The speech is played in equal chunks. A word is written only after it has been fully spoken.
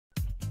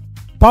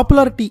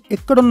Popularity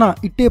ఎక్కడున్నా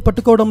ఇట్టే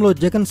పట్టుకోవడంలో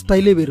జగన్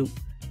స్టైలే వేరు.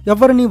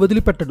 ఎవరిని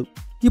వదిలిపెట్టడు.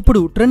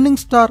 ఇప్పుడు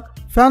ట్రెండింగ్ స్టార్,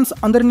 ఫ్యాన్స్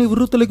అందరినీ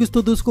ఉర్రు తొలగిస్తూ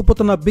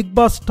దూసుకుపోతున్న బిగ్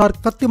బాస్ స్టార్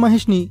కత్తి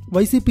మహేష్ని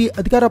వైసీపీ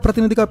అధికార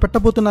ప్రతినిధిగా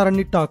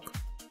పెట్టబోతున్నారని టాక్.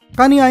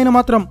 కానీ ఆయన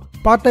మాత్రం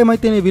పార్ట్ టైం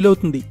అయితేనే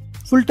వీలవుతుంది,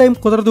 ఫుల్ టైం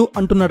కుదరదు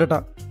అంటున్నాడట.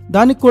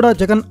 దానికి కూడా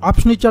జగన్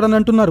ఆప్షన్ ఇచ్చాడని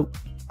అంటున్నారు.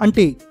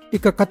 అంటే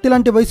ఇక కత్తి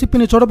లాంటి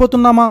వైసీపీని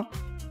చూడబోతున్నామా?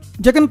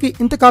 జగన్కి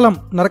ఇంతకాలం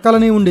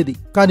నరకాలనే ఉండేది,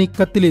 కానీ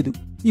కత్తి లేదు.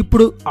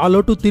 ఇప్పుడు ఆ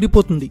లోటు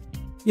తీరిపోతుంది.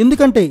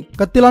 ఎందుకంటే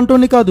కత్తి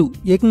లాంటోని కాదు,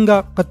 ఏకంగా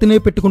కత్తినే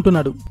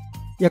పెట్టుకుంటున్నాడు.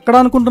 ఎక్కడ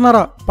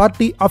అనుకుంటున్నారా?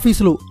 పార్టీ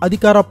ఆఫీసులో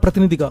అధికార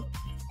ప్రతినిధిగా.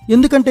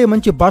 ఎందుకంటే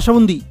మంచి భాష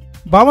ఉంది,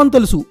 భావం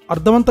తెలుసు,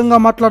 అర్థవంతంగా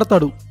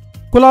మాట్లాడతాడు.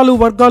 కులాలు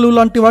వర్గాలు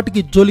లాంటి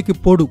వాటికి జోలికి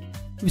పోడు.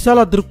 విశాల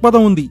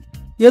దృక్పథం ఉంది.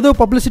 ఏదో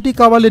పబ్లిసిటీ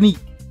కావాలని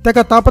తెగ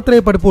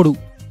తాపత్రయపడిపోడు.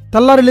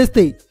 తెల్లారి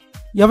లేస్తే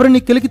ఎవరిని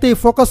కెలికితే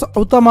ఫోకస్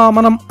అవుతామా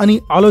మనం అని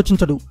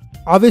ఆలోచించడు.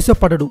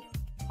 ఆవేశపడడు,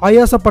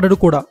 ఆయాసపడడు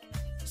కూడా.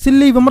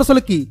 సిల్లీ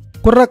విమర్శలకి,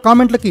 కుర్ర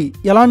కామెంట్లకి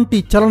ఎలాంటి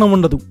చలనం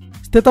ఉండదు.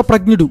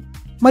 స్థితప్రజ్ఞుడు.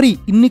 మరి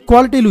ఇన్ని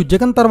క్వాలిటీలు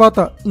జగన్ తర్వాత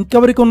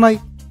ఇంకెవరికి ఉన్నాయి?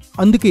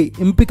 అందుకే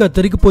ఎంపిక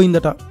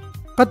జరిగిపోయిందట.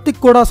 కత్తికి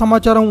కూడా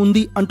సమాచారం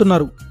ఉంది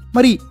అంటున్నారు.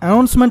 మరి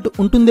అనౌన్స్మెంట్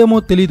ఉంటుందేమో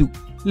తెలీదు.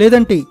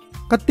 లేదంటే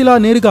కత్తిలా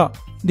నేరుగా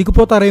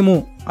దిగిపోతారేమో.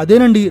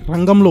 అదేనండి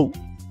రంగంలో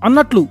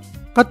అన్నట్లు.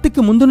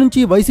 కత్తికి ముందు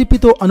నుంచి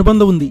వైసీపీతో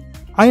అనుబంధం ఉంది.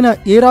 ఆయన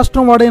ఏ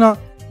రాష్ట్రం వాడైనా,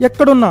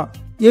 ఎక్కడున్నా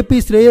ఏపీ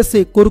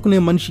శ్రేయస్సే కోరుకునే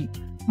మనిషి.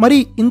 మరి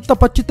ఇంత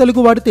పచ్చి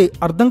తెలుగు వాడితే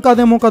అర్థం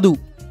కాదేమో కాదు,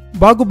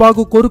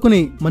 బాగు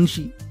కోరుకునే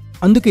మనిషి.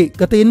 అందుకే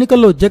గత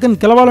ఎన్నికల్లో జగన్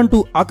గెలవాలంటూ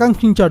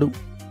ఆకాంక్షించాడు.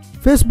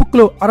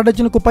 ఫేస్బుక్లో 6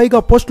 డజనుకు పైగా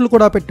పోస్టులు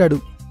కూడా పెట్టాడు.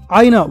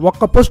 ఆయన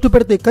ఒక్క పోస్టు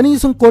పెడితే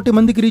కనీసం 1 కోటి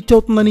మందికి రీచ్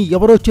అవుతుందని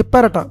ఎవరో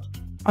చెప్పారట.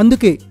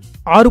 అందుకే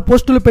 6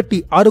 పోస్టులు పెట్టి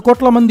 6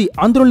 కోట్ల మంది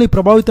ఆంధ్రుల్ని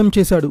ప్రభావితం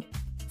చేశాడు.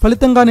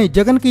 ఫలితంగానే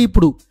జగన్కి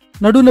ఇప్పుడు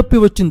నడునొప్పి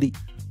వచ్చింది.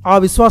 ఆ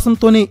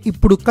విశ్వాసంతోనే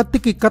ఇప్పుడు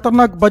కత్తికి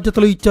ఖతర్నాక్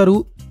బాధ్యతలు ఇచ్చారు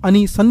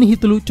అని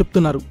సన్నిహితులు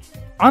చెప్తున్నారు.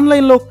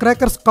 ఆన్లైన్లో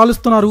క్రాకర్స్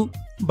కాలుస్తున్నారు,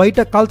 బయట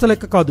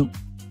కాల్చలేక కాదు,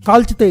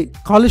 కాల్చితే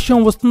కాలుష్యం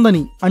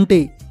వస్తుందని. అంటే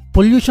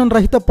పొల్యూషన్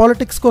రహిత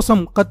పాలిటిక్స్ కోసం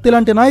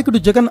కత్తిలాంటి నాయకుడు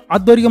జగన్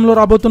ఆధ్వర్యంలో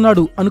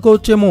రాబోతున్నాడు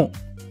అనుకోవచ్చేమో.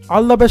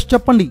 ఆల్ ద బెస్ట్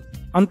చెప్పండి.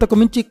 అంతకు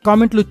మించి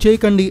కామెంట్లు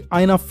చేయకండి,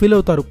 ఆయన ఫీల్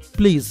అవుతారు.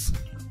 Please.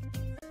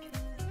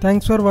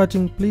 Thanks for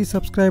watching. Please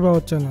subscribe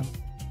our channel.